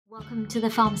Welcome to the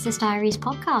Pharmacist Diaries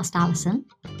podcast, Alison.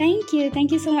 Thank you.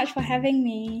 Thank you so much for having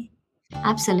me.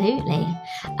 Absolutely.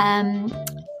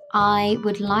 I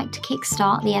would like to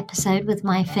kickstart the episode with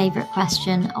my favourite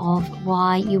question of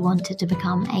why you wanted to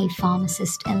become a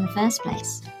pharmacist in the first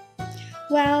place.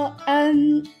 Well,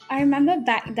 I remember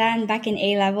back in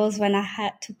A-levels when I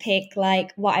had to pick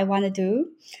what I want to do.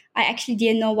 I actually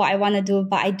didn't know what I want to do,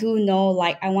 but I do know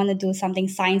I want to do something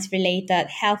science related,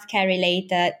 healthcare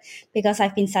related, because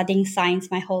I've been studying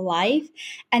science my whole life.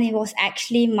 And it was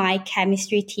actually my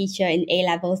chemistry teacher in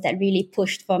A-levels that really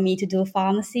pushed for me to do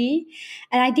pharmacy.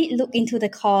 And I did look into the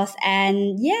course,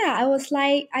 and I was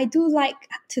I do like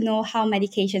to know how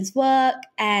medications work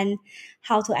and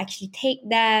how to actually take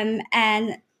them.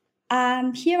 And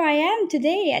here I am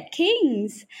today at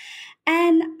King's.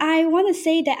 And I want to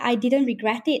say that I didn't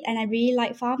regret it, and I really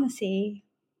like pharmacy.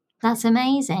 That's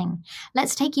amazing.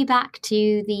 Let's take you back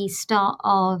to the start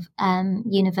of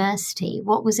university.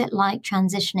 What was it like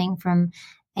transitioning from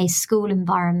a school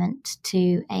environment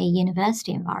to a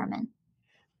university environment?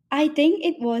 I think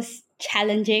it was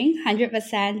challenging,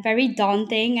 100%, very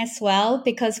daunting as well,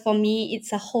 because for me,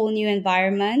 it's a whole new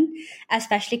environment,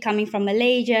 especially coming from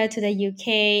Malaysia to the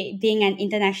UK, being an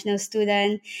international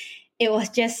student. It was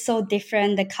just so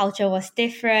different. The culture was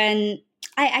different.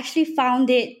 I actually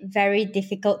found it very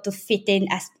difficult to fit in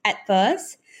at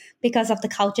first because of the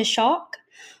culture shock.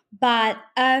 But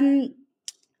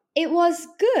it was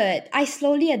good. I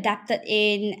slowly adapted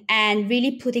in and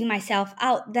really putting myself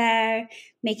out there,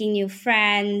 making new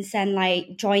friends and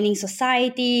joining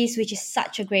societies, which is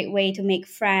such a great way to make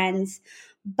friends.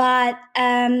 But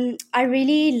I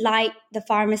really like the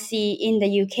pharmacy in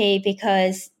the UK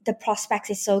because the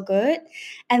prospects is so good.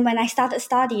 And when I started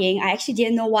studying, I actually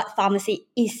didn't know what pharmacy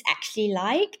is actually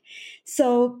like.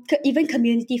 So even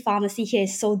community pharmacy here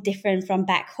is so different from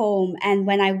back home. And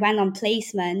when I went on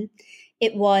placement,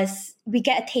 we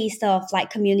get a taste of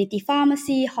community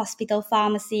pharmacy, hospital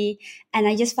pharmacy. And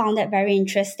I just found that very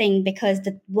interesting because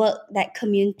the work that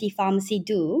community pharmacy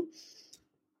do,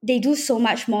 they do so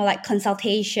much more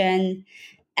consultation,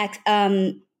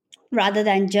 rather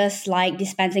than just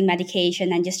dispensing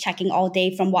medication and just checking all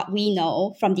day from what we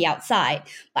know from the outside.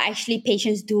 But actually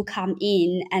patients do come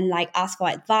in and ask for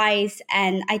advice.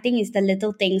 And I think it's the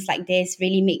little things like this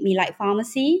really make me like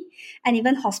pharmacy. And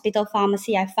even hospital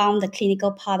pharmacy, I found the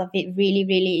clinical part of it really,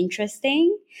 really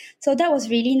interesting. So that was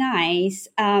really nice.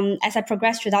 As I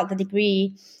progressed throughout the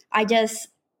degree, I just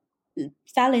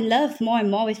fell in love more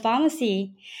and more with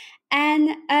pharmacy. And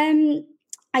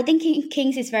I think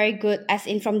King's is very good, as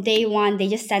in from day one, they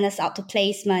just send us out to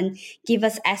placement, give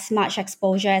us as much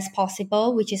exposure as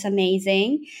possible, which is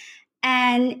amazing.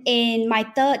 And in my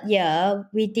third year,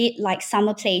 we did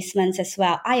summer placements as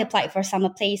well. I applied for summer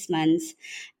placements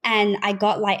and I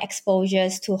got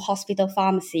exposures to hospital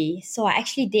pharmacy. So I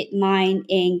actually did mine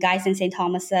in Guy's and St.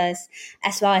 Thomas's,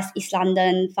 as well as East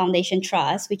London Foundation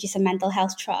Trust, which is a mental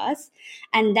health trust.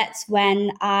 And that's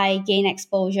when I gained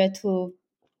exposure to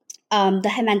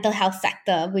the mental health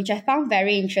sector, which I found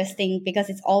very interesting because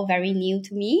it's all very new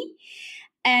to me.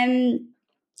 And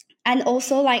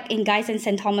also in Guy's and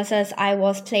St. Thomas's, I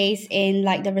was placed in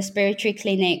the respiratory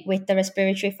clinic with the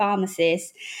respiratory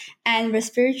pharmacist. And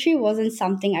respiratory wasn't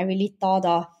something I really thought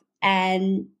of.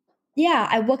 And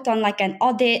I worked on an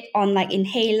audit on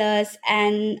inhalers,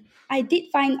 and I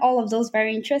did find all of those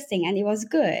very interesting, and it was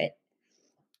good.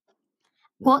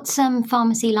 What's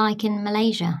pharmacy like in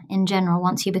Malaysia in general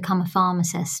once you become a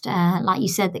pharmacist? Like you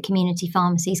said, the community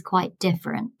pharmacy is quite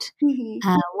different.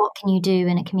 Mm-hmm. What can you do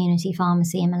in a community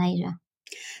pharmacy in Malaysia?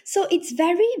 So it's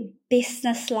very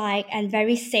business-like and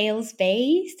very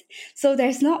sales-based. So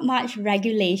there's not much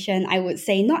regulation, I would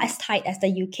say, not as tight as the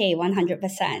UK,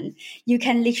 100%. You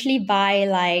can literally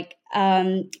buy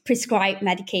prescribed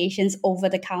medications over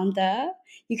the counter.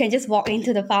 You can just walk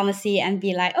into the pharmacy and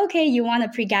be like, okay, you want a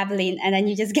pregabalin, and then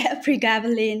you just get a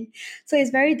pregabalin. So it's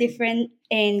very different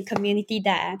in community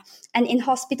there. And in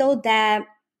hospital there,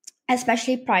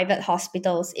 especially private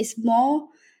hospitals, it's more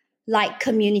like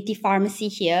community pharmacy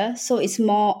here. So it's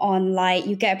more on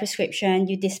you get a prescription,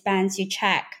 you dispense, you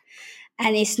check.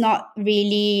 And it's not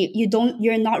really,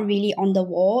 you're not really on the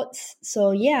wards.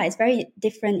 So it's very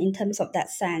different in terms of that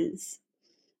sense.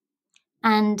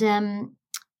 And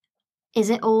is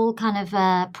it all kind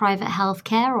of private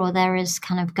healthcare, or there is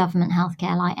kind of government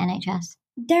healthcare like NHS?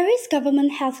 There is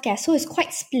government healthcare, so it's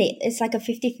quite split. It's like a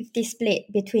 50-50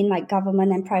 split between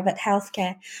government and private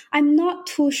healthcare. I'm not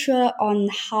too sure on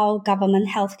how government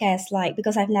healthcare is like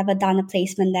because I've never done a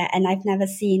placement there and I've never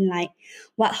seen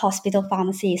what hospital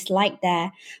pharmacy is like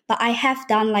there. But I have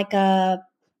done a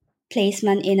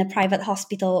placement in a private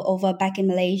hospital over back in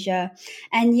Malaysia.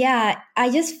 And yeah, I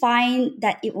just find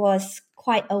that it was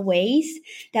quite a waste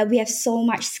that we have so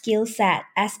much skill set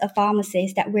as a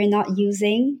pharmacist that we're not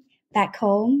using back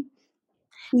home.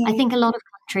 I Yeah. think a lot of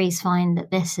countries find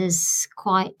that this is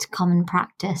quite common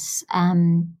practice.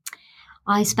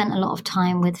 I spent a lot of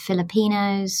time with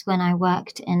Filipinos when I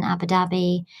worked in Abu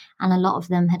Dhabi, and a lot of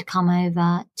them had come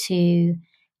over to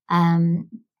um,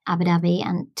 Abu Dhabi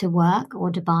and to work,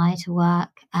 or Dubai to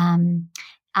work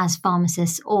as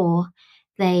pharmacists, or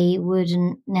they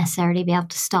wouldn't necessarily be able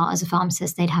to start as a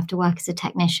pharmacist. They'd have to work as a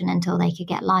technician until they could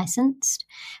get licensed.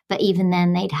 But even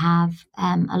then, they'd have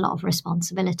a lot of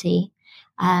responsibility.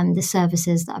 The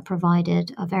services that are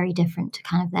provided are very different to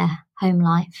kind of their home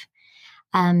life.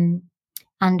 Um,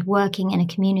 and working in a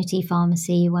community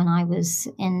pharmacy when I was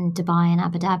in Dubai and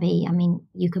Abu Dhabi, I mean,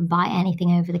 you can buy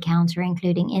anything over the counter,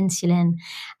 including insulin.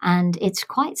 And it's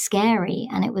quite scary.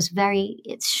 And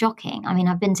it's shocking. I mean,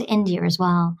 I've been to India as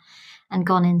well and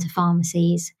gone into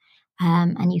pharmacies.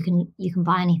 And you can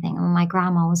buy anything. And when my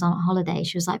grandma was on holiday,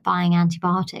 she was like buying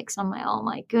antibiotics. I'm like, oh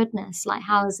my goodness, like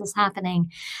how is this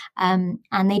happening? And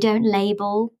they don't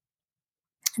label.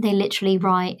 They literally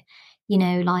write,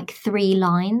 like 3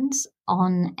 lines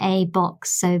on a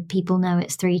box so people know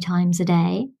it's 3 times a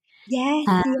day. Yes,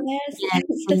 Um, yes.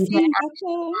 It's so the you don't same back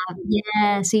actually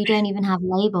home. so you don't even have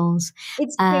labels,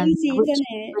 It's crazy, which isn't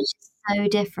it? which is so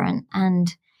different.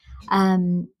 And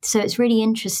so it's really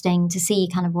interesting to see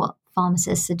kind of what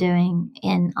pharmacists are doing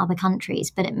in other countries,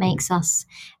 but it makes us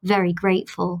very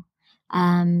grateful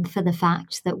for the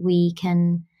fact that we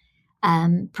can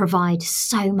provide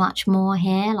so much more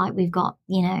here. Like we've got,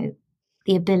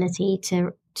 the ability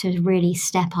to really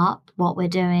step up what we're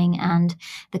doing, and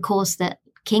the course that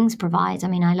King's provides. I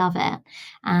mean, I love it.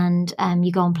 And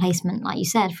you go on placement, like you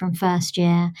said, from first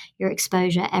year, your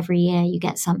exposure every year, you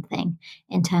get something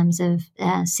in terms of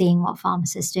seeing what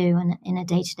pharmacists do in a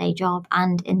day to day job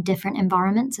and in different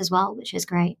environments as well, which is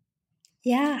great.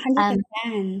 Yeah, Um,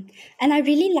 100%. And I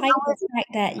really like how the is it? fact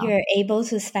that you're able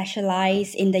to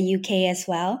specialize in the UK as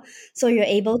well. So you're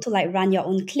able to like run your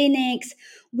own clinics,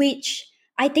 which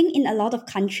I think in a lot of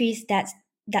countries that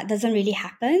doesn't really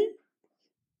happen.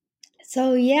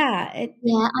 So yeah,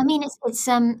 Yeah, I mean,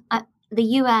 the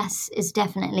US is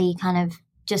definitely kind of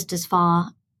just as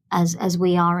far as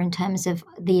we are in terms of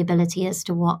the ability as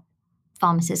to what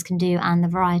pharmacists can do and the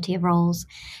variety of roles.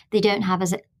 They don't have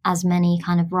as many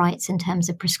kind of rights in terms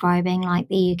of prescribing like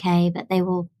the UK, but they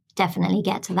will definitely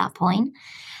get to that point.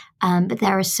 But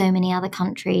there are so many other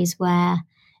countries where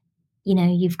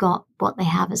you've got what they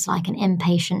have as like an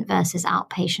inpatient versus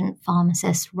outpatient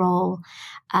pharmacist role.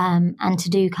 And to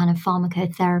do kind of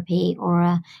pharmacotherapy or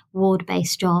a ward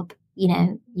based job,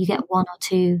 you get one or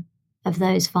two of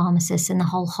those pharmacists in the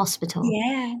whole hospital,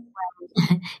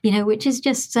 yeah. which is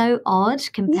just so odd Yeah,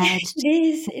 compared to, it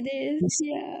is. It is.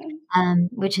 Yeah.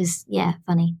 which is, yeah,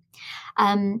 funny.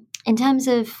 In terms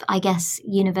of, I guess,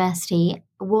 university,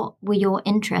 what were your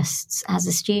interests as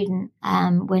a student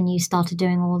when you started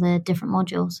doing all the different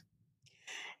modules?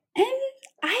 And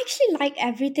I actually like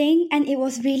everything, and it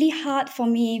was really hard for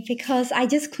me because I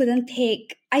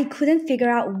couldn't figure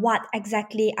out what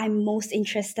exactly I'm most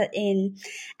interested in.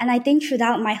 And I think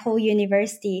throughout my whole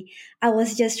university, I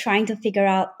was just trying to figure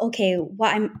out, okay,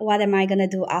 what am I gonna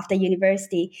do after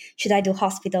university? Should I do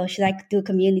hospital? Should I do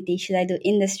community? Should I do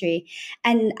industry?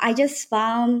 And I just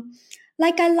found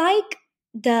like I like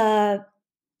the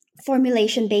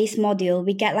formulation based module.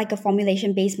 We get like a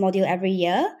formulation based module every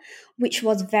year, which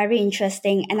was very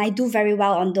interesting. And I do very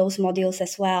well on those modules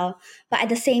as well. But at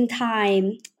the same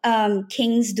time,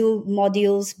 Kings do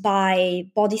modules by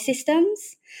body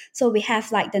systems. So we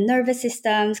have like the nervous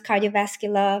systems,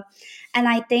 cardiovascular. And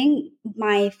I think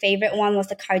my favorite one was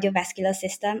the cardiovascular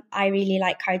system. I really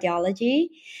like cardiology.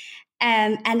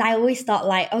 And I always thought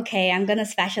like, okay, I'm gonna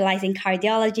specialize in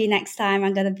cardiology next time.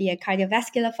 I'm gonna be a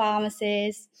cardiovascular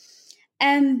pharmacist.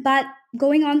 But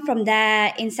going on from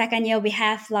there, in second year, we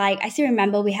have like, I still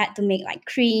remember we had to make like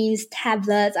creams,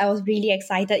 tablets. I was really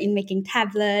excited in making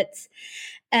tablets.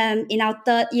 In our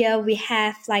third year, we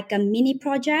have like a mini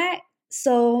project.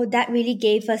 So that really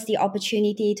gave us the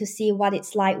opportunity to see what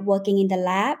it's like working in the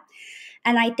lab.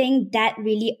 And I think that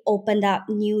really opened up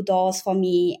new doors for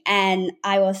me. And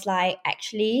I was like,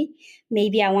 actually,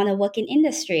 maybe I want to work in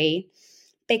industry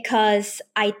because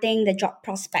I think the job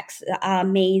prospects are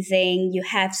amazing. You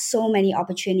have so many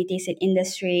opportunities in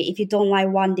industry. If you don't like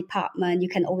one department, you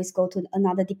can always go to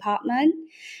another department.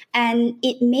 And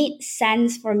it made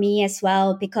sense for me as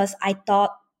well because I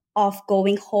thought of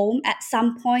going home at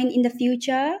some point in the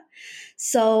future.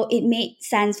 So it made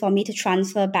sense for me to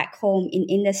transfer back home in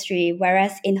industry,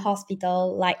 whereas in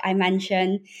hospital, like I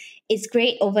mentioned, it's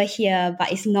great over here,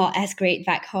 but it's not as great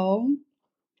back home.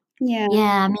 Yeah.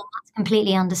 Yeah, I mean, that's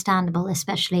completely understandable,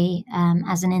 especially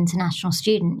as an international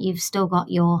student. You've still got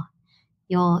your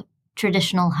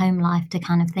traditional home life to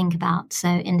kind of think about. So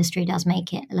industry does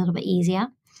make it a little bit easier.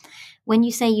 When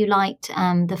you say you liked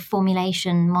the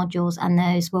formulation modules and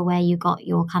those were where you got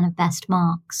your kind of best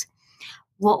marks,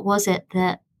 what was it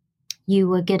that you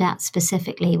were good at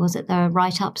specifically? Was it the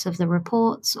write-ups of the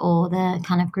reports or the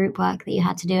kind of group work that you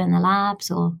had to do in the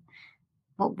labs, or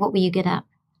what were you good at?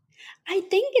 I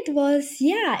think it was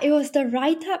the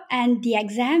write up and the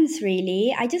exams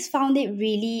really. I just found it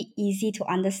really easy to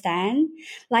understand.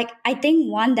 Like, I think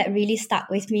one that really stuck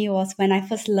with me was when I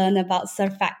first learned about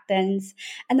surfactants.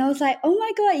 And I was like, oh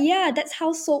my God, yeah, that's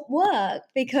how soap works.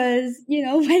 Because,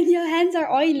 when your hands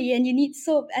are oily and you need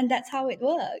soap, and that's how it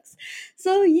works.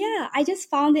 So, yeah, I just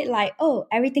found it like, oh,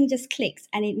 everything just clicks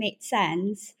and it made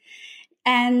sense.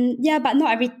 And yeah, but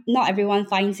not everyone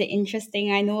finds it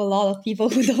interesting. I know a lot of people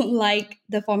who don't like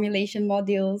the formulation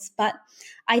modules, but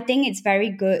I think it's very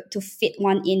good to fit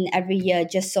one in every year,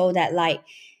 just so that like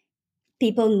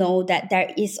people know that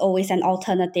there is always an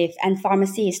alternative, and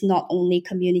pharmacy is not only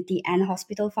community and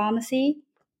hospital pharmacy.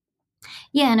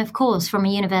 Yeah, and of course, from a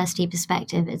university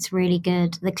perspective, it's really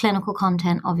good. The clinical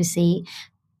content, obviously,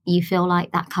 you feel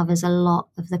like that covers a lot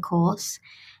of the course.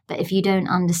 But if you don't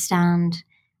understand,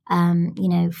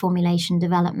 formulation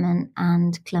development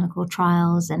and clinical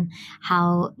trials and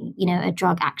how, a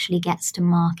drug actually gets to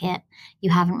market, you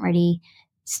haven't really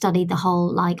studied the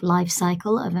whole like life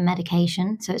cycle of a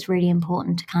medication. So it's really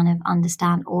important to kind of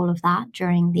understand all of that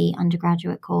during the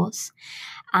undergraduate course.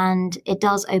 And it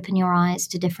does open your eyes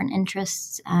to different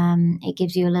interests. It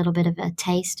gives you a little bit of a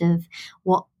taste of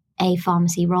what a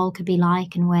pharmacy role could be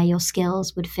like and where your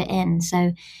skills would fit in.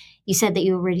 So you said that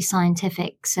you were really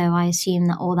scientific. So I assume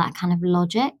that all that kind of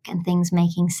logic and things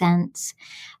making sense.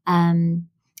 And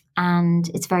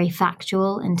it's very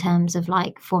factual in terms of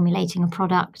like formulating a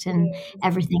product, and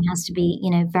everything has to be,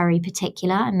 very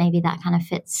particular. And maybe that kind of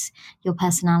fits your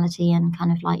personality and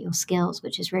kind of like your skills,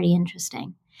 which is really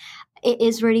interesting. It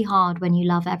is really hard when you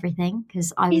love everything,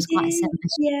 because I It was quite a is, similar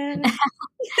yeah.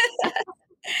 student.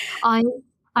 I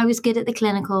I was good at the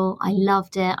clinical. I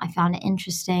loved it. I found it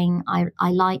interesting. I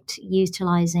liked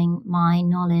utilizing my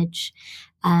knowledge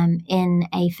in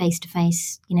a face to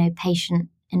face, patient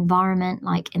environment,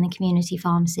 like in the community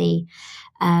pharmacy.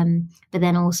 But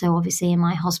then also, obviously, in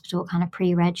my hospital kind of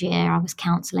pre-reg year, I was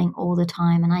counseling all the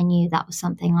time, and I knew that was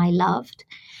something I loved.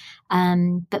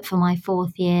 But for my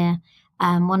fourth year,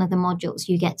 one of the modules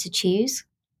you get to choose.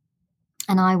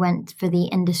 And I went for the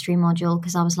industry module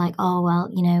because I was like, oh, well,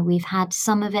 we've had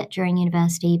some of it during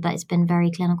university, but it's been very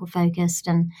clinical focused.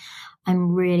 And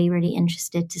I'm really, really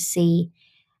interested to see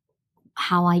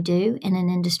how I do in an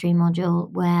industry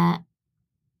module. Where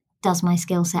does my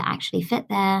skill set actually fit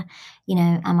there?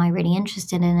 Am I really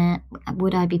interested in it?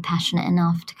 Would I be passionate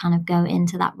enough to kind of go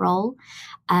into that role?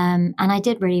 And I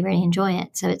did really, really enjoy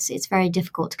it. So it's very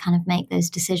difficult to kind of make those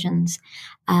decisions.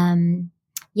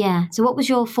 Yeah. So what was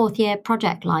your fourth year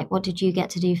project like? What did you get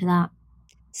to do for that?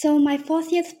 So my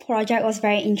fourth year's project was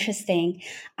very interesting.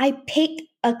 I picked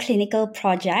a clinical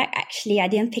project. Actually, I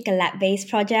didn't pick a lab-based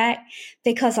project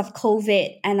because of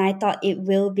COVID, and I thought it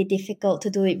will be difficult to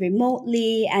do it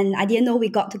remotely. And I didn't know we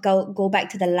got to go back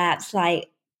to the labs. Like,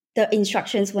 the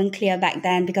instructions weren't clear back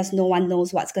then because no one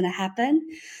knows what's going to happen.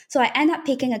 So I ended up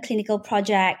picking a clinical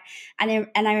project, and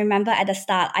I remember at the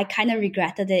start I kind of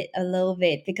regretted it a little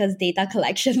bit because data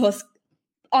collection was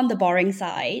on the boring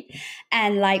side,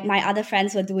 and like my other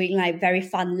friends were doing like very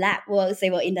fun lab works. They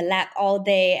were in the lab all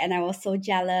day, and I was so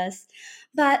jealous.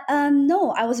 But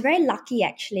no, I was very lucky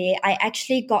actually. I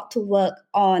actually got to work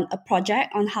on a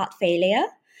project on heart failure,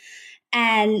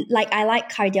 and like I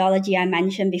like cardiology, I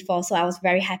mentioned before, so I was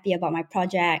very happy about my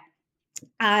project.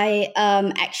 I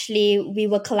actually we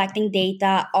were collecting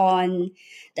data on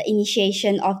the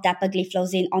initiation of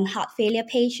dapagliflozin on heart failure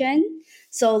patient.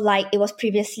 So like it was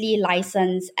previously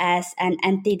licensed as an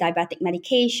anti-diabetic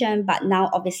medication, but now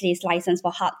obviously it's licensed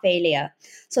for heart failure.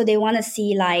 So they want to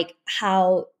see like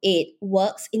how it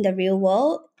works in the real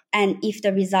world and if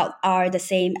the results are the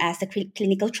same as the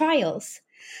clinical trials.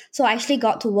 So I actually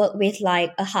got to work with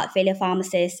like a heart failure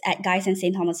pharmacist at Guy's and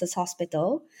St. Thomas's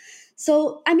Hospital.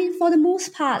 So, I mean, for the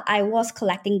most part, I was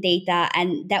collecting data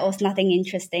and that was nothing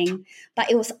interesting. But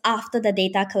it was after the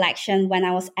data collection, when I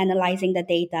was analyzing the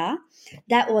data,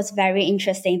 that was very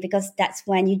interesting because that's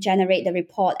when you generate the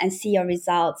report and see your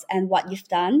results and what you've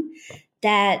done.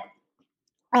 that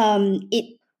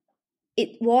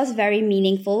it was very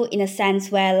meaningful in a sense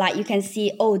where like you can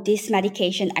see, oh, this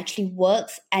medication actually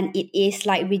works and it is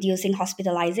like reducing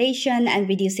hospitalization and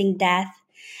reducing death.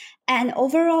 And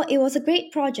overall, it was a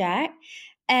great project.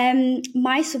 And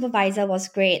my supervisor was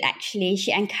great, actually.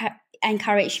 She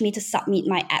encouraged me to submit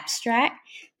my abstract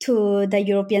to the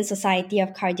European Society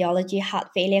of Cardiology Heart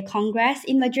Failure Congress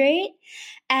in Madrid.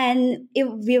 And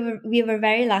we were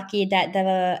very lucky that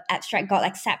the abstract got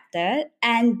accepted.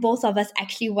 And both of us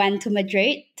actually went to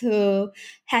Madrid to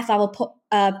have our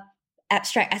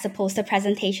abstract as a poster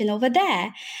presentation over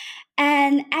there.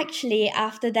 And actually,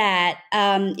 after that,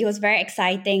 it was very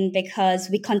exciting because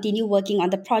we continue working on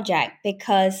the project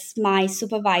because my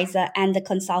supervisor and the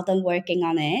consultant working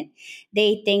on it,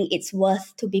 they think it's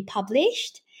worth to be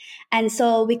published. And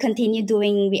so we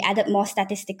added more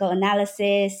statistical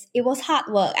analysis. It was hard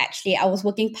work, actually. I was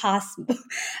working past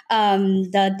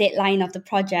the deadline of the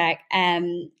project.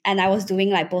 And I was doing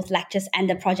like both lectures and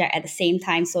the project at the same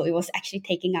time. So it was actually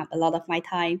taking up a lot of my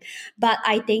time. But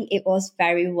I think it was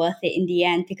very worth it in the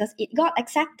end because it got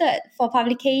accepted for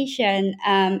publication.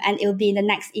 And it will be in the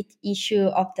next issue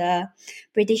of the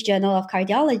British Journal of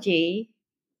Cardiology.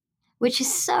 Which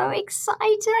is so exciting.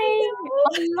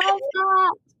 I love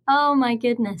that. Oh my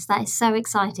goodness, that is so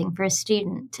exciting for a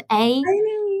student to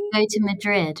go to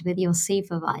Madrid with your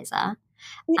supervisor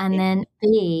and then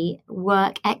B,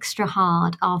 work extra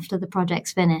hard after the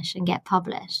project's finished and get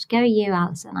published. Go you,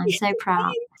 Alison. I'm so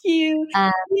proud. Thank you.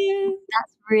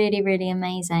 That's really, really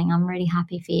amazing. I'm really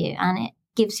happy for you. And it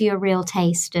gives you a real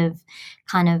taste of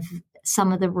kind of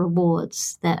some of the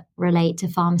rewards that relate to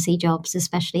pharmacy jobs,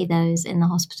 especially those in the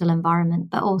hospital environment,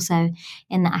 but also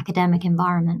in the academic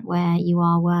environment where you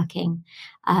are working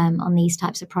on these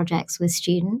types of projects with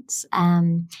students.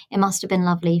 It must have been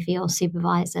lovely for your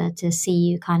supervisor to see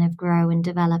you kind of grow and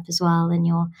develop as well in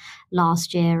your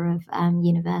last year of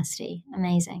university.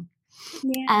 Amazing.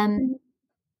 Yeah.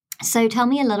 So tell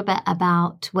me a little bit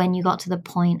about when you got to the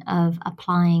point of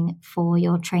applying for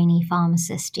your trainee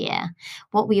pharmacist year.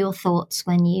 What were your thoughts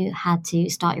when you had to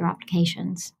start your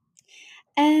applications?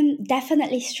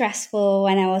 Definitely stressful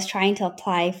when I was trying to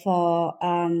apply for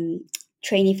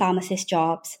trainee pharmacist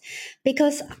jobs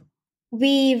because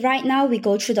right now we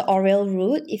go through the oral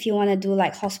route if you want to do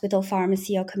like hospital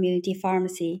pharmacy or community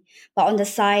pharmacy. But on the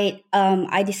side,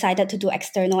 I decided to do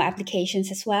external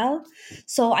applications as well.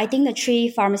 So I think the three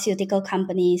pharmaceutical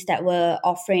companies that were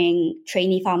offering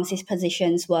trainee pharmacist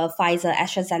positions were Pfizer,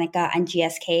 AstraZeneca, and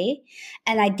GSK.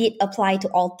 And I did apply to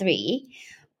all three.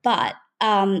 But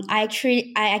I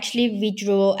actually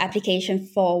withdrew application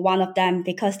for one of them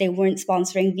because they weren't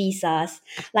sponsoring visas.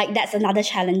 Like that's another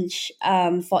challenge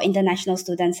for international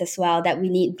students as well that we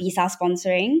need visa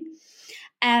sponsoring.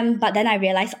 But then I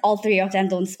realized all three of them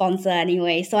don't sponsor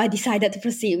anyway, so I decided to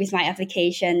proceed with my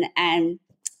application. And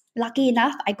lucky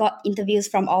enough, I got interviews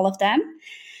from all of them.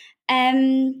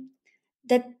 Um,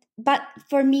 the but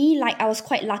for me, like I was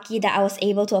quite lucky that I was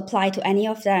able to apply to any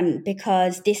of them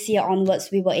because this year onwards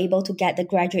we were able to get the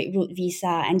graduate route visa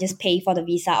and just pay for the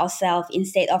visa ourselves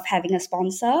instead of having a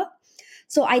sponsor.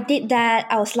 So I did that.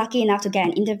 I was lucky enough to get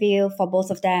an interview for both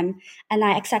of them, and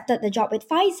I accepted the job with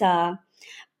Pfizer.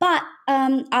 But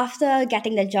after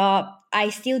getting the job, I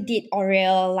still did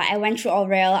oral. Like I went through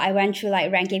oral. I went through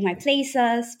like ranking my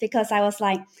places because I was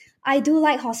like, I do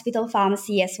like hospital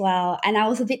pharmacy as well, and I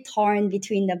was a bit torn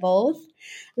between the both.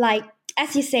 Like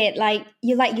as you said, like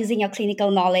you like using your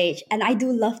clinical knowledge, and I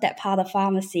do love that part of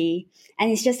pharmacy.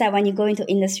 And it's just that when you go into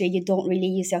industry, you don't really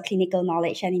use your clinical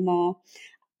knowledge anymore.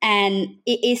 And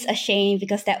it is a shame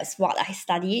because that was what I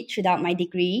studied throughout my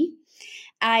degree.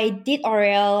 I did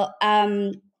oral.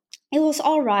 It was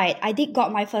all right. I did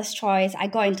got my first choice. I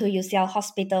got into UCL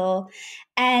Hospital,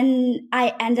 and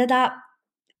I ended up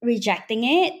rejecting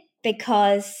it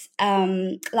because,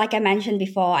 like I mentioned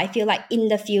before, I feel like in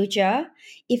the future,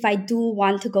 if I do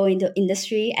want to go into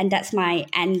industry and that's my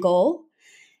end goal,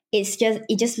 it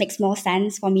just makes more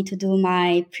sense for me to do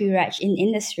my pre-reg in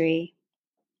industry.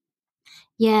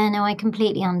 Yeah, no, I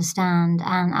completely understand,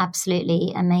 and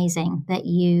absolutely amazing that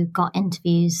you got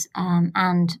interviews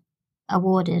and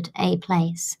awarded a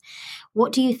place.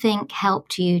 What do you think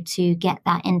helped you to get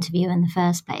that interview in the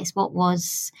first place? What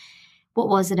was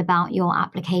it about your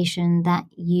application that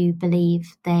you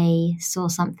believe they saw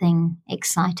something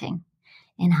exciting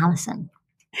in Allison?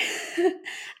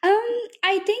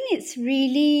 I think it's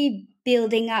really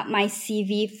building up my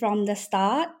CV from the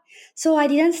start. So I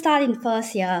didn't start in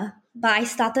first year, but I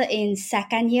started in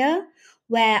second year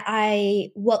where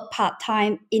I worked part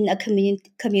time in a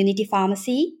community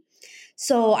pharmacy.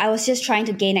 So I was just trying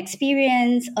to gain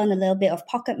experience, earn a little bit of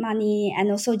pocket money, and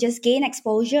also just gain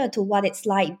exposure to what it's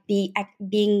like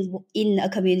being in a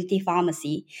community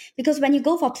pharmacy. Because when you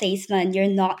go for placement, you're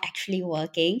not actually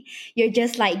working. You're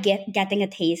just like getting a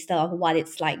taster of what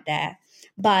it's like there.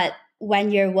 But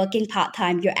when you're working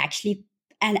part-time, you're actually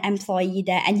an employee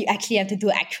there and you actually have to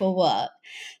do actual work.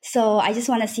 So I just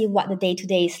want to see what the day to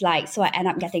day is like. So I end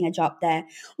up getting a job there,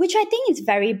 which I think is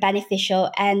very beneficial.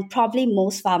 And probably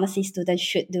most pharmacy students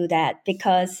should do that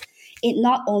because it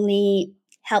not only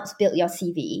helps build your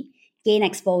CV, gain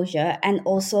exposure, and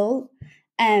also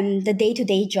the day to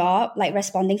day job, like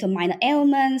responding to minor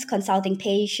ailments, consulting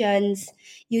patients.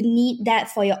 You need that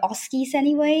for your OSCEs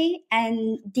anyway.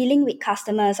 And dealing with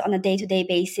customers on a day to day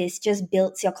basis just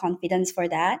builds your confidence for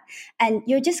that. And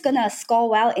you're just going to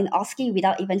score well in OSCE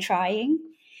without even trying.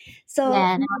 So,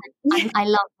 Yeah, no, I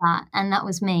love that, and that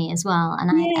was me as well.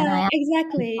 And yeah, I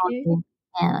exactly.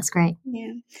 yeah, that's great.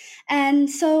 Yeah. And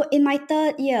so in my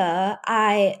third year,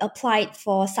 I applied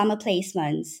for summer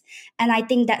placements. And I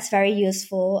think that's very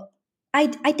useful. I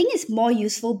think it's more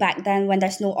useful back then when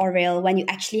there's no Oriel, when you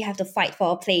actually have to fight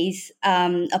for a place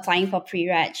applying for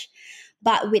pre-reg.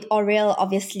 But with Oriel,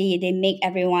 obviously, they make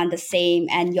everyone the same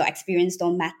and your experience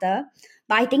don't matter.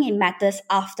 But I think it matters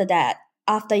after that,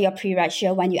 after your pre-reg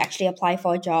year, when you actually apply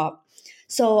for a job.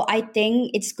 So I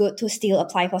think it's good to still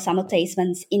apply for summer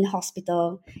placements in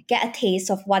hospital, get a taste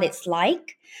of what it's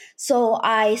like. So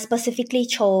I specifically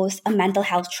chose a mental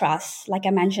health trust, like I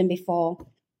mentioned before,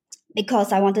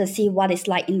 because I wanted to see what it's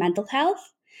like in mental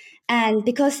health. And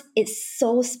because it's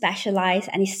so specialized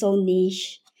and it's so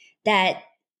niche that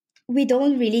we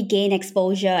don't really gain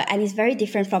exposure and it's very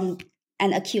different from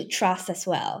an acute trust as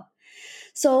well.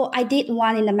 So I did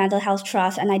one in the mental health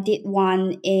trust and I did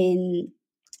one in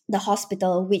the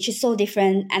hospital, which is so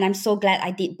different. And I'm so glad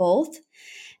I did both.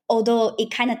 Although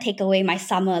it kind of take away my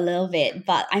summer a little bit,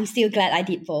 but I'm still glad I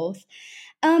did both.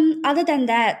 Other than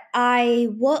that, I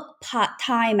work part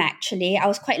time actually. I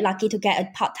was quite lucky to get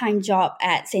a part time job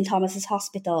at St. Thomas's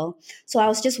Hospital. So I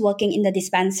was just working in the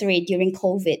dispensary during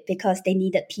COVID because they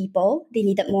needed people. They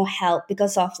needed more help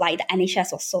because of like the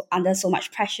NHS was so under so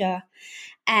much pressure.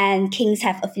 And King's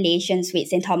have affiliations with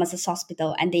St. Thomas's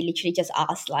Hospital, and they literally just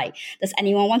asked like, "Does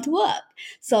anyone want to work?"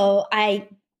 So I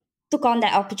took on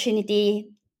that opportunity.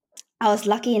 I was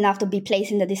lucky enough to be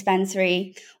placed in the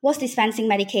dispensary, was dispensing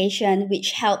medication,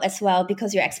 which helped as well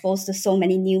because you're exposed to so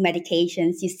many new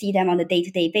medications. You see them on a day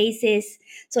to day basis.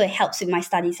 So it helps with my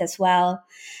studies as well.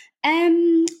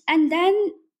 And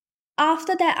then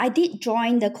after that, I did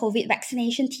join the COVID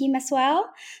vaccination team as well.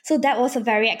 So that was a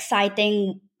very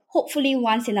exciting, hopefully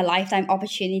once in a lifetime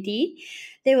opportunity.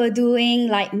 They were doing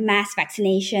like mass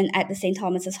vaccination at the St.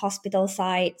 Thomas's Hospital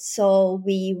site. So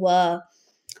we were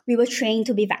trained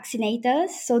to be vaccinators.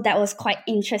 So that was quite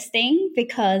interesting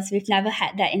because we've never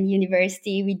had that in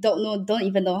university. We don't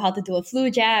even know how to do a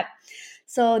flu jab.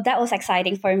 So that was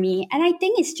exciting for me. And I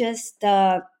think it's just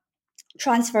the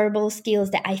transferable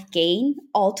skills that I've gained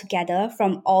altogether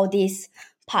from all these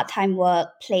part-time work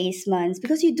placements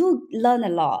because you do learn a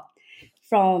lot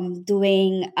from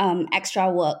doing extra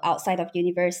work outside of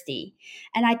university.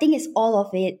 And I think it's all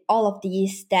of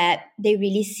these that they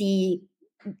really see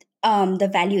the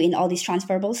value in all these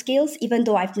transferable skills, even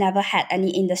though I've never had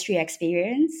any industry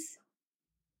experience.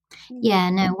 Yeah,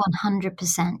 no,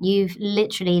 100%. You've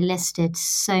literally listed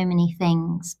so many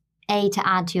things, A, to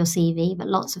add to your CV, but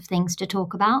lots of things to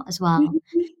talk about as well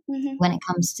Mhm. when it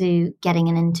comes to getting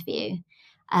an interview.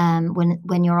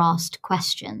 When you're asked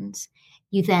questions,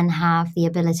 you then have the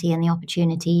ability and the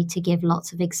opportunity to give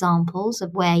lots of examples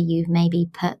of where you've maybe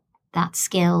put that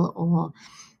skill or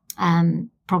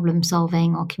problem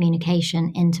solving or communication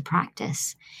into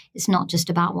practice. It's not just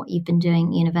about what you've been doing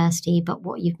at university, but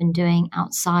what you've been doing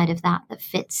outside of that that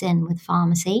fits in with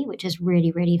pharmacy, which is really,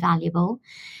 really valuable.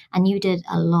 And you did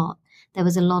a lot. There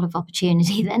was a lot of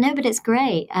opportunity there. No, but it's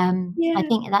great. I Yeah.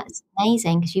 think that's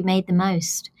amazing because you made the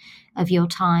most of your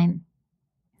time.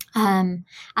 And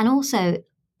also,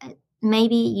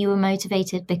 maybe you were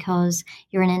motivated because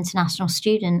you're an international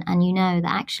student and you know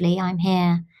that actually I'm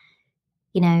here,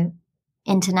 you know,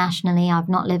 internationally. I've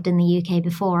not lived in the UK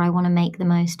before. I want to make the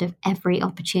most of every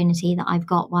opportunity that I've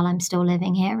got while I'm still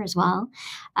living here as well.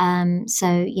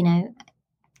 So,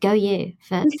 go you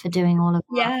for doing all of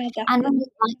that. Yeah, And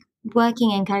definitely. like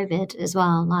working in COVID as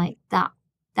well, like that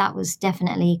was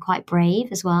definitely quite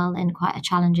brave as well in quite a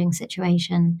challenging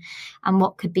situation and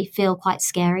what could feel quite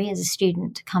scary as a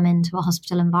student to come into a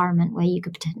hospital environment where you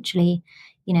could potentially,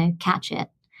 catch it.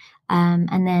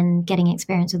 And then getting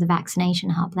experience with the vaccination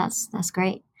hub. That's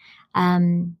great.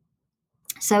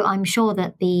 So I'm sure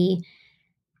that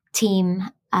team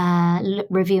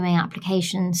reviewing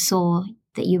applications saw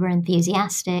that you were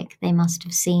enthusiastic. They must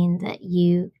have seen that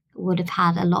you would have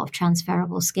had a lot of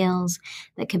transferable skills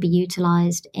that could be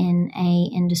utilized in a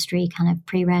industry kind of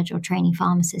pre-reg or trainee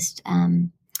pharmacist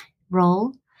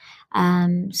role.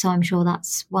 So I'm sure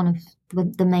that's one of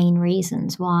the main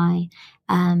reasons why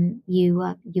you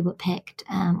were picked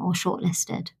or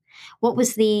shortlisted. What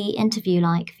was the interview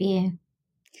like for you?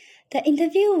 The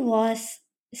interview was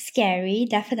scary,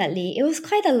 definitely. It was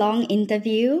quite a long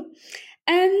interview.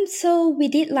 So we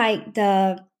did like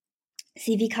the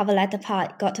CV cover letter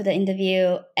part, got to the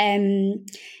interview.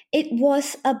 It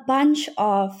was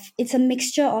it's a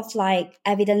mixture of like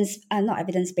not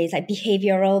evidence based, like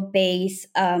behavioral based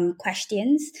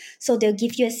questions. So they'll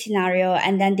give you a scenario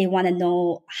and then they want to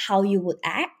know how you would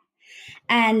act.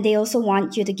 And they also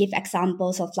want you to give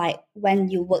examples of like when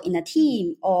you work in a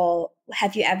team, or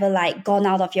have you ever like gone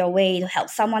out of your way to help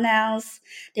someone else.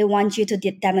 They want you to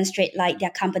demonstrate like their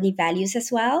company values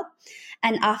as well.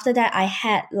 And after that, I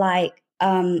had like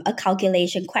a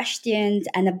calculation questions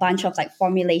and a bunch of like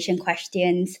formulation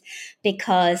questions,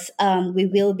 because we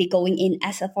will be going in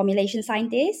as a formulation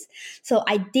scientist. So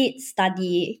I did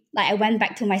study, like I went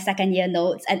back to my second year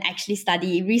notes and actually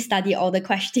restudy all the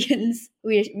questions,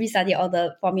 restudy all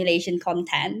the formulation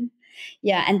content.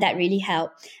 Yeah, and that really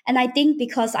helped. And I think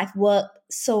because I've worked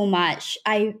so much,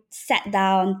 I sat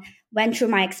down, went through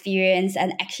my experience,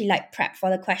 and actually like prep for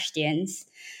the questions.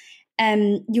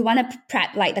 You want to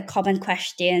prep like the common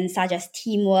questions such as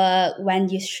teamwork, when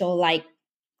you show like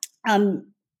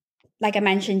I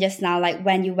mentioned just now, like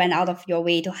when you went out of your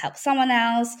way to help someone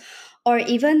else, or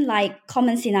even like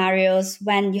common scenarios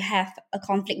when you have a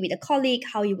conflict with a colleague,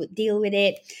 how you would deal with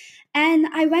it. And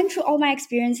I went through all my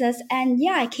experiences, and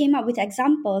yeah, I came up with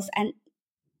examples, and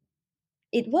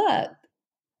it worked.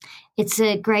 It's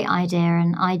a great idea,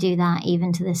 and I do that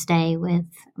even to this day with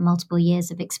multiple years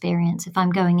of experience. If I'm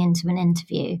going into an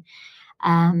interview,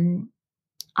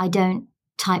 I don't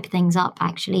type things up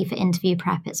actually for interview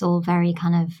prep. It's all very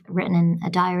kind of written in a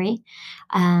diary.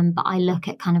 But I look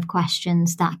at kind of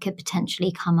questions that could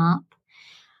potentially come up,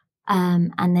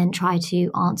 and then try to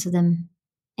answer them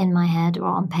in my head or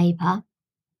on paper,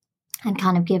 and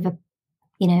kind of give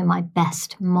my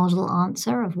best model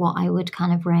answer of what I would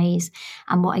kind of raise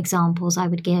and what examples I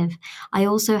would give. I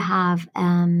also have,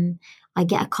 I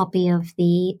get a copy of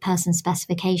the person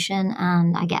specification,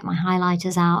 and I get my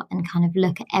highlighters out and kind of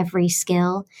look at every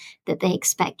skill that they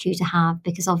expect you to have,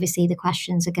 because obviously the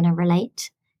questions are going to relate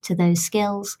to those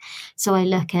skills. So I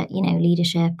look at,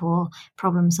 leadership or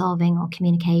problem solving or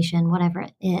communication, whatever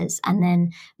it is, and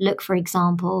then look for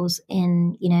examples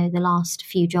in, the last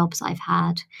few jobs I've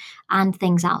had and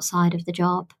things outside of the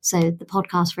job. So the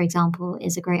podcast, for example,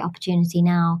 is a great opportunity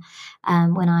now.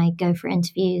 When I go for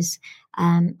interviews,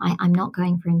 I'm not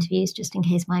going for interviews, just in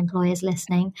case my employer is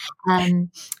listening.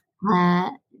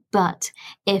 But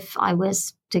if I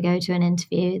was to go to an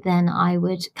interview, then I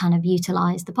would kind of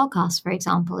utilize the podcast, for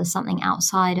example, as something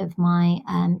outside of my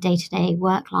day-to-day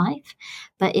work life,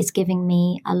 but it's giving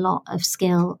me a lot of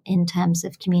skill in terms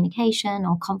of communication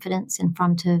or confidence in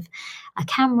front of a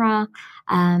camera.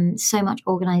 So much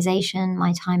organization,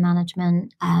 my time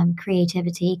management,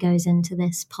 creativity goes into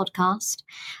this podcast,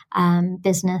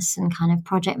 business and kind of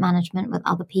project management with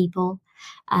other people.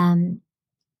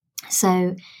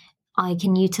 So I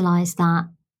can utilize that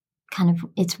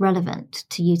it's relevant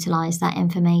to utilize that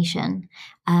information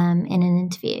in an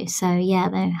interview. So yeah,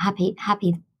 they're happy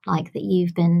like that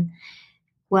you've been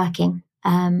working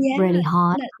really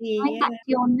hard. Going back to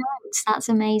your notes, that's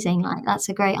amazing. Like that's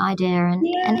a great idea, and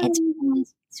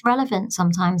it's relevant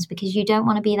sometimes, because you don't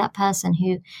want to be that person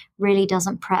who really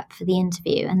doesn't prep for the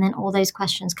interview, and then all those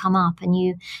questions come up and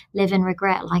you live in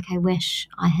regret, like I wish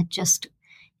I had just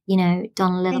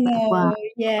done a little bit of work.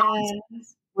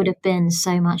 Would have been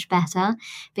so much better,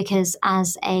 because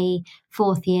as a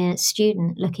fourth year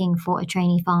student looking for a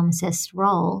trainee pharmacist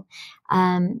role,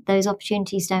 those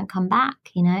opportunities don't come back.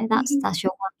 That's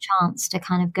your one chance to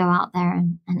kind of go out there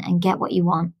and get what you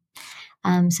want.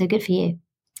 So good for you.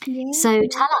 Yeah. So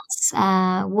tell us,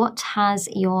 what has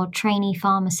your trainee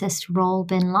pharmacist role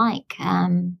been like,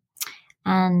 and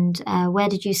where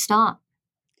did you start?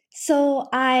 So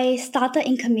I started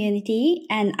in community,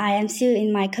 and I am still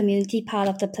in my community part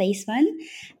of the placement.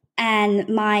 And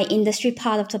my industry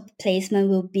part of the placement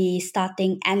will be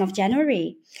starting end of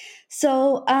January.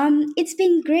 So it's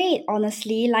been great,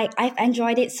 honestly. Like I've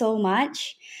enjoyed it so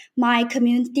much. My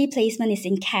community placement is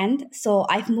in Kent, so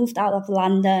I've moved out of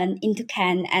London into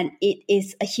Kent, and it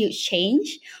is a huge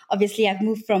change. Obviously, I've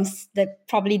moved from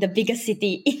probably the biggest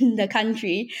city in the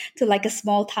country to like a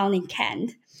small town in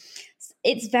Kent.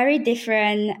 it's very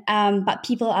different, but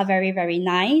people are very, very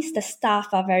nice. The staff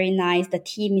are very nice. The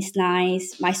team is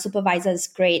nice. My supervisor is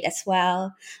great as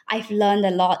well. I've learned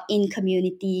a lot in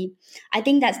community. I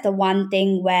think that's the one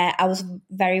thing where I was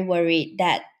very worried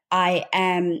that I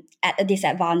am at a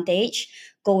disadvantage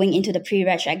going into the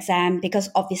pre-reg exam, because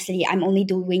obviously I'm only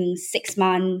doing 6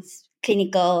 months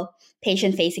clinical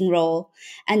patient facing role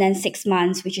and then 6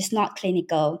 months which is not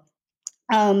clinical.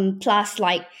 Plus,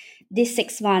 like, these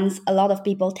 6 months, a lot of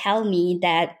people tell me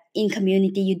that in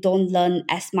community you don't learn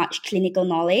as much clinical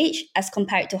knowledge as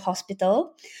compared to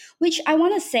hospital, which I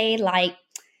want to say, like,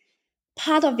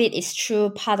 part of it is true,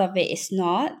 part of it is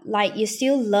not. Like, you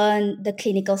still learn the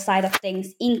clinical side of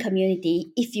things in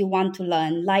community if you want to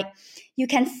learn. Like, you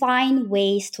can find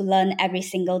ways to learn every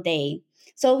single day.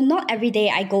 So not every day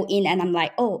I go in and I'm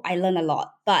like, oh, I learn a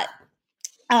lot, but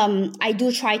I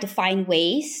do try to find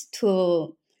ways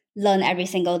to learn every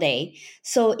single day.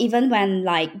 So even when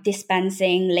like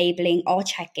dispensing, labeling, or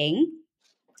checking,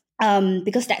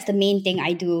 because that's the main thing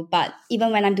I do. But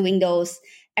even when I'm doing those,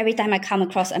 every time I come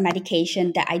across a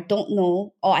medication that I don't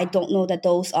know or I don't know the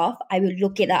dose of, I will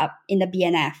look it up in the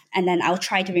BNF and then I'll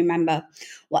try to remember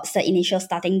what's the initial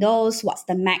starting dose, what's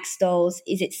the max dose,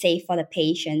 is it safe for the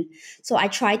patient. So I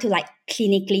try to like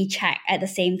clinically check at the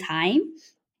same time,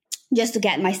 just to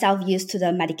get myself used to the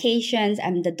medications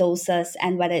and the doses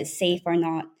and whether it's safe or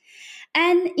not.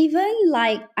 And even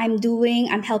like I'm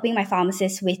helping my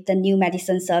pharmacist with the new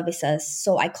medicine services.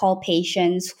 So I call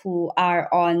patients who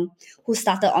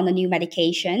started on a new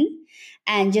medication,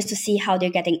 and just to see how they're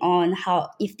getting on,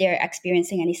 how, if they're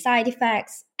experiencing any side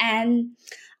effects. And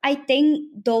I think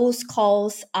those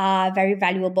calls are very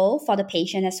valuable for the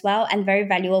patient as well, and very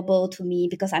valuable to me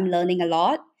because I'm learning a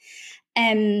lot.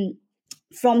 And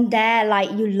from there, like,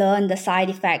 you learn the side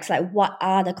effects, like what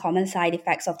are the common side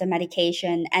effects of the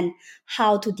medication and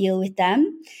how to deal with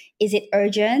them. Is it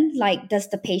urgent? Like, does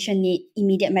the patient need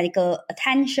immediate medical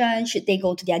attention? Should they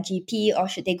go to their GP or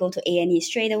should they go to A&E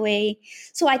straight away?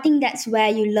 So I think that's where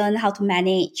you learn how to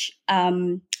manage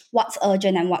what's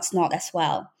urgent and what's not as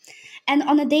well. And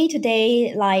on a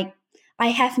day-to-day, like,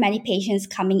 I have many patients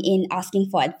coming in asking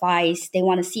for advice. They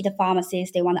want to see the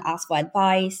pharmacist, they want to ask for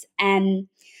advice. And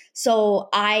so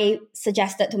I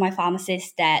suggested to my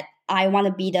pharmacist that I want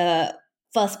to be the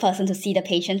first person to see the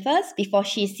patient first before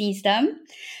she sees them,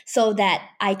 so that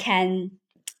I can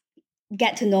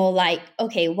get to know, like,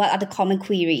 okay, what are the common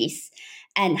queries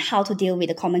and how to deal with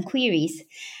the common queries.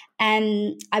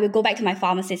 And I will go back to my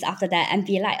pharmacist after that and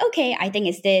be like, okay, I think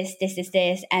it's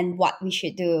this, and what we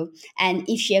should do. And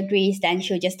if she agrees, then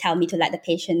she'll just tell me to let the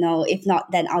patient know. If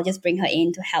not, then I'll just bring her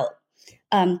in to help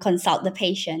consult the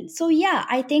patient. So yeah,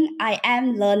 I think I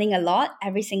am learning a lot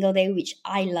every single day, which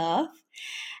I love,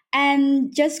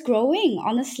 and just growing,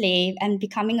 honestly, and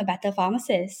becoming a better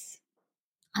pharmacist.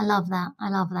 I love that. I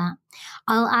love that.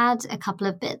 I'll add a couple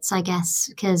of bits, I guess,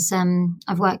 because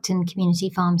I've worked in community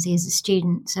pharmacy as a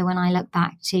student. So when I look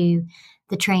back to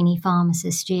the trainee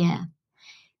pharmacist year,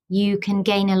 you can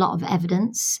gain a lot of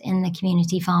evidence in the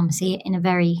community pharmacy in a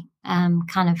very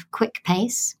kind of quick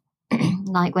pace.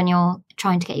 Like when you're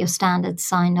trying to get your standards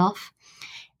signed off,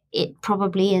 it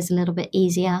probably is a little bit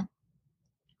easier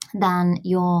than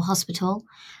your hospital,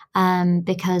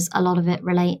 because a lot of it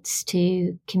relates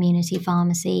to community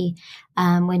pharmacy.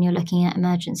 When you're looking at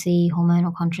emergency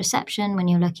hormonal contraception, when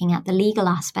you're looking at the legal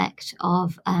aspect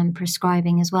of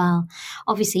prescribing as well.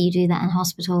 Obviously, you do that in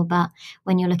hospital, but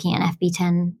when you're looking at an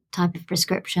FB10 type of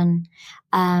prescription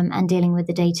and dealing with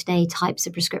the day-to-day types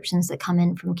of prescriptions that come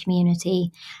in from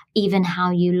community, even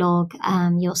how you log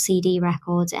your CD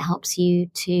records, it helps you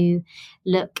to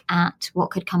look at what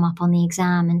could come up on the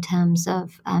exam in terms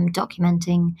of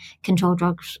documenting controlled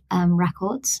drugs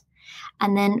records.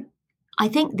 And then I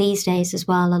think these days as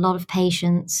well, a lot of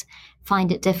patients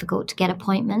find it difficult to get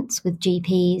appointments with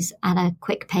GPs at a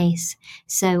quick pace.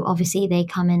 So obviously they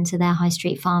come into their high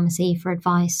street pharmacy for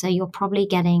advice. So you're probably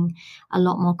getting a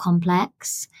lot more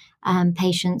complex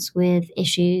patients with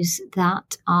issues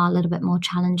that are a little bit more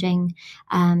challenging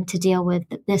to deal with.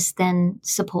 This then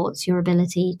supports your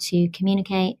ability to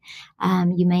communicate.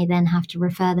 You may then have to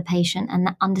refer the patient,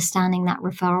 and understanding that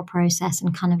referral process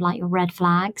and kind of like your red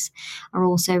flags are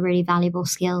also really valuable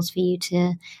skills for you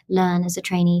to learn as a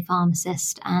trainee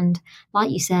pharmacist. And like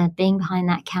you said, being behind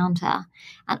that counter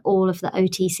and all of the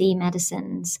OTC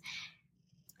medicines,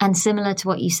 and similar to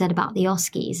what you said about the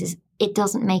OSCEs, is it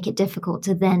doesn't make it difficult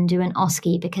to then do an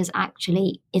OSCE because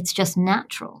actually it's just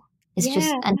natural. It's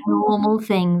just a normal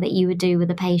thing that you would do with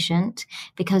a patient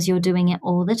because you're doing it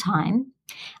all the time.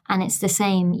 And it's the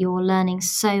same. You're learning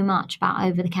so much about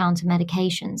over-the-counter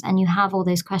medications, and you have all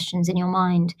those questions in your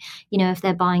mind. If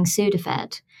they're buying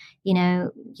Sudafed,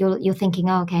 you're thinking,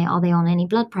 oh, okay, are they on any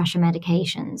blood pressure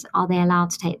medications? Are they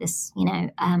allowed to take this?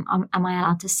 Am I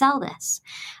allowed to sell this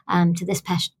to this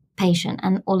patient?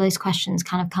 And all those questions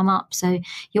kind of come up. So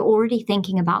you're already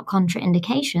thinking about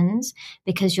contraindications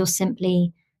because you're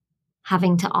simply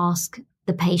having to ask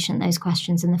the patient those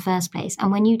questions in the first place.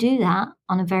 And when you do that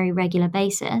on a very regular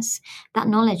basis, that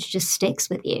knowledge just sticks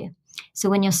with you. So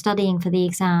when you're studying for the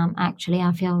exam, actually,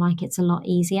 I feel like it's a lot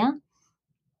easier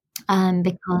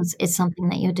because it's something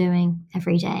that you're doing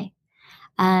every day.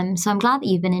 So I'm glad that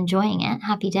you've been enjoying it.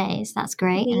 Happy days. That's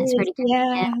great. And it's really good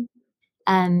to hear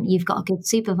you've got a good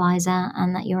supervisor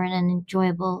and that you're in an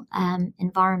enjoyable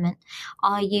environment.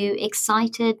 Are you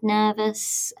excited,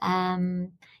 nervous?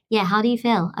 How do you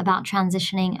feel about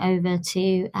transitioning over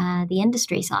to the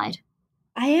industry side?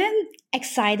 I am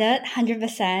excited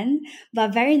 100%,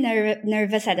 but very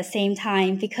nervous at the same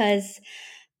time because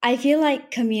I feel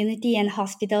like community and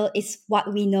hospital is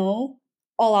what we know,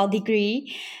 all our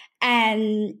degree.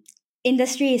 And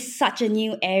industry is such a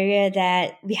new area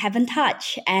that we haven't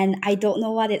touched. And I don't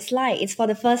know what it's like. It's for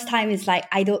the first time, it's like,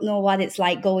 I don't know what it's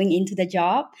like going into the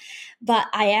job, but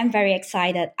I am very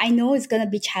excited. I know it's going to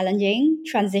be challenging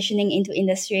transitioning into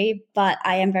industry, but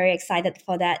I am very excited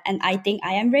for that. And I think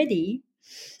I am ready.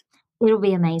 It'll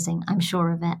be amazing. I'm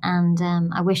sure of it. And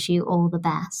I wish you all the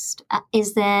best.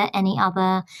 Is there any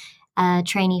other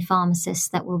trainee pharmacists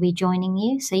that will be joining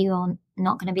you? So you're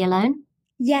not going to be alone?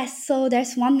 Yes, so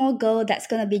there's one more girl that's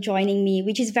going to be joining me,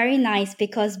 which is very nice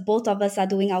because both of us are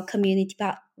doing our community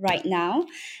part right now.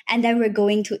 And then we're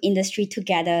going to industry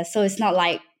together. So it's not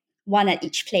like one at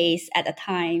each place at a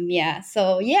time. Yeah.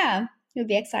 So yeah, you'll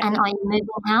be excited. And are you moving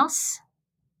house?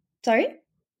 Sorry?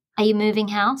 Are you moving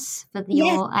house for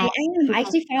Yes, your? I am. I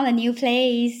actually found a new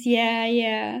place. Yeah,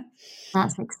 yeah.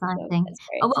 That's So exciting. that's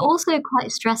very But exciting. also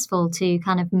quite stressful to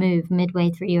kind of move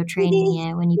midway through your It training is.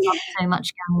 year when you've got Yeah. so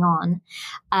much going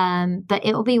on. But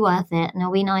it'll be worth it, and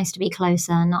it'll be nice to be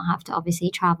closer and not have to obviously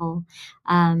travel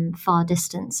far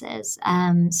distances.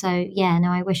 So yeah,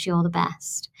 no, I wish you all the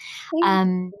best. Thank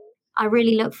Um, I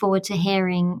really look forward to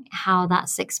hearing how that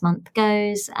 6 month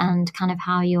goes and kind of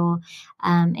how your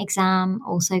exam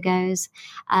also goes.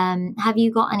 Have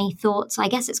you got any thoughts? I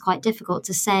guess it's quite difficult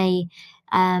to say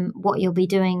what you'll be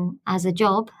doing as a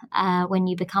job when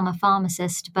you become a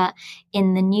pharmacist, but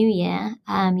in the new year,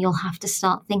 you'll have to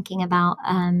start thinking about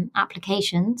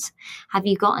applications. Have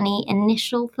you got any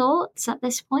initial thoughts at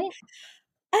this point?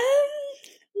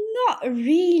 Not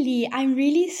really. I'm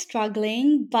really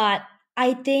struggling, but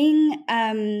I think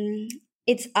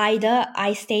it's either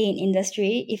I stay in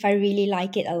industry if I really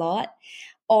like it a lot,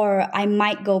 or I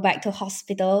might go back to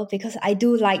hospital because I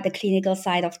do like the clinical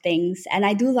side of things and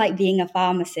I do like being a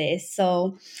pharmacist.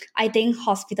 So I think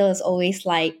hospital is always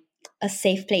like a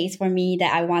safe place for me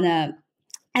that I want to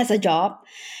as a job.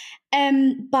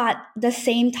 But the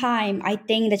same time, I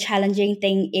think the challenging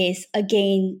thing is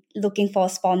again looking for a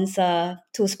sponsor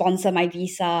to sponsor my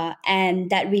visa, and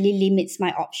that really limits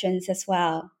my options as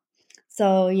well.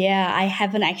 So yeah, I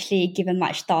haven't actually given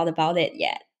much thought about it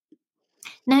yet.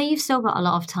 No, you've still got a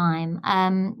lot of time.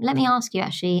 Let me ask you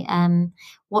actually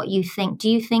what you think. Do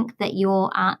you think that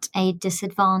you're at a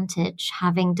disadvantage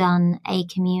having done a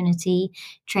community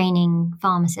training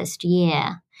pharmacist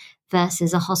year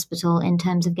versus a hospital in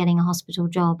terms of getting a hospital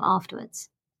job afterwards?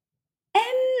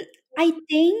 I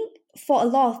think for a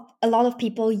lot of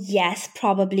people, yes,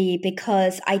 probably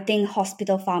because I think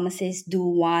hospital pharmacists do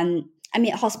want. I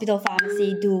mean, hospital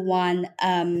pharmacy do want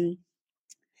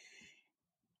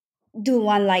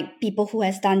like people who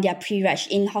has done their pre-reg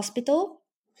in hospital.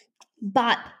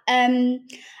 But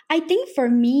I think for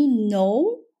me,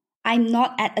 no, I'm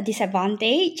not at a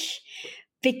disadvantage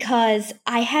because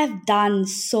I have done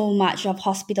so much of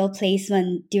hospital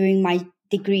placement during my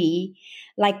degree.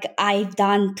 Like I've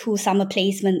done 2 summer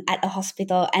placement at a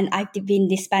hospital and I've been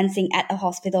dispensing at a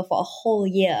hospital for a whole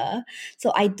year.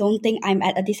 So I don't think I'm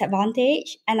at a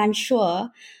disadvantage. And I'm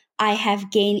sure I have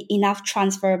gained enough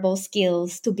transferable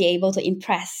skills to be able to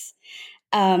impress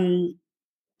um,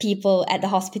 people at the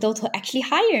hospital to actually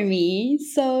hire me.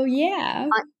 So yeah.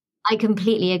 I, I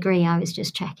completely agree. I was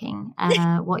just checking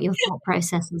what your thought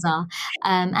processes are.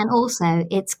 And also,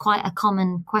 it's quite a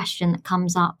common question that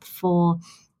comes up for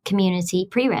community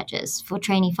pre-reggers, for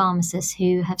trainee pharmacists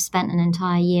who have spent an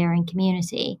entire year in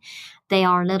community. They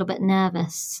are a little bit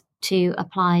nervous to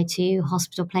apply to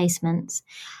hospital placements.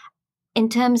 In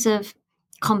terms of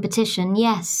competition,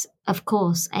 yes, of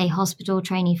course, a hospital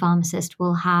trainee pharmacist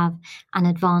will have an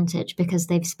advantage because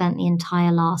they've spent the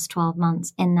entire last 12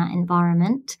 months in that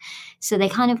environment. So they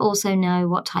kind of also know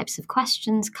what types of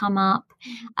questions come up.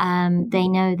 They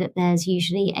know that there's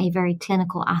usually a very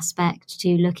clinical aspect to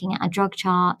looking at a drug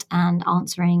chart and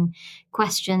answering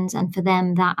questions. And for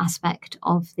them, that aspect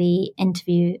of the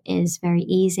interview is very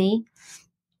easy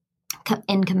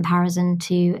in comparison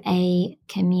to a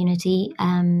community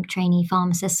trainee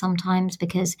pharmacist sometimes,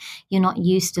 because you're not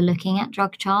used to looking at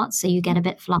drug charts, so you get a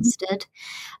bit flustered.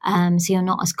 So you're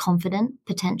not as confident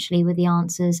potentially with the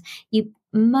answers. You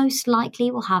most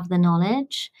likely will have the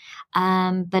knowledge,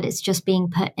 but it's just being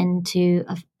put into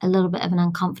a little bit of an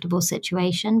uncomfortable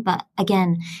situation. But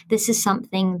again, this is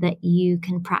something that you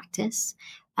can practice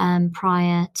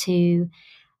prior to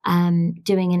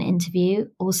doing an interview.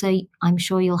 Also, I'm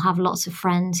sure you'll have lots of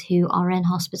friends who are in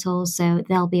hospitals, so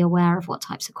they'll be aware of what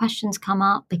types of questions come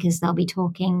up because they'll be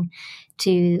talking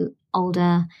to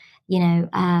older,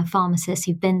 pharmacists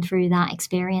who've been through that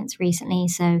experience recently.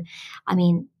 So, I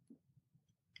mean,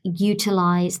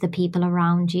 utilize the people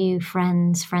around you,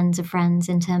 friends of friends,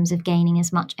 in terms of gaining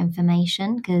as much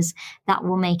information, because that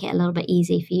will make it a little bit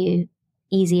easier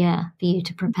for you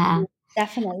to prepare.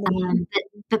 Definitely.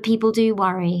 But people do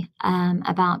worry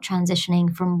about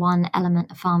transitioning from one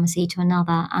element of pharmacy to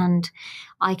another. And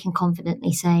I can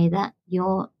confidently say that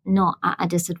you're not at a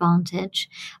disadvantage.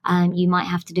 You might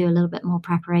have to do a little bit more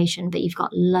preparation, but you've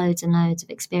got loads and loads of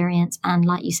experience. And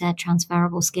like you said,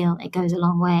 transferable skill, it goes a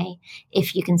long way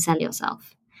if you can sell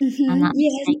yourself. And that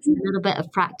takes a little bit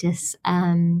of practice.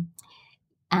 And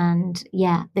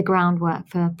the groundwork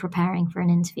for preparing for an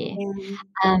interview.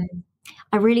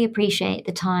 I really appreciate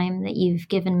the time that you've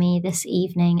given me this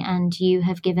evening, and you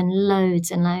have given loads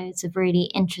and loads of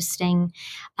really interesting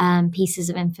pieces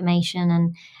of information.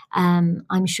 And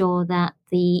I'm sure that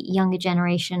the younger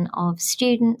generation of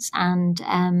students and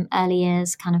early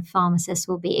years kind of pharmacists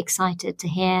will be excited to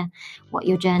hear what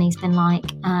your journey's been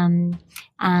like. And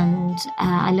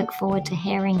I look forward to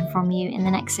hearing from you in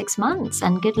the next 6 months,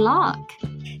 and good luck.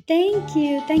 Thank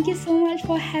you. Thank you so much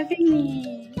for having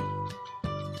me.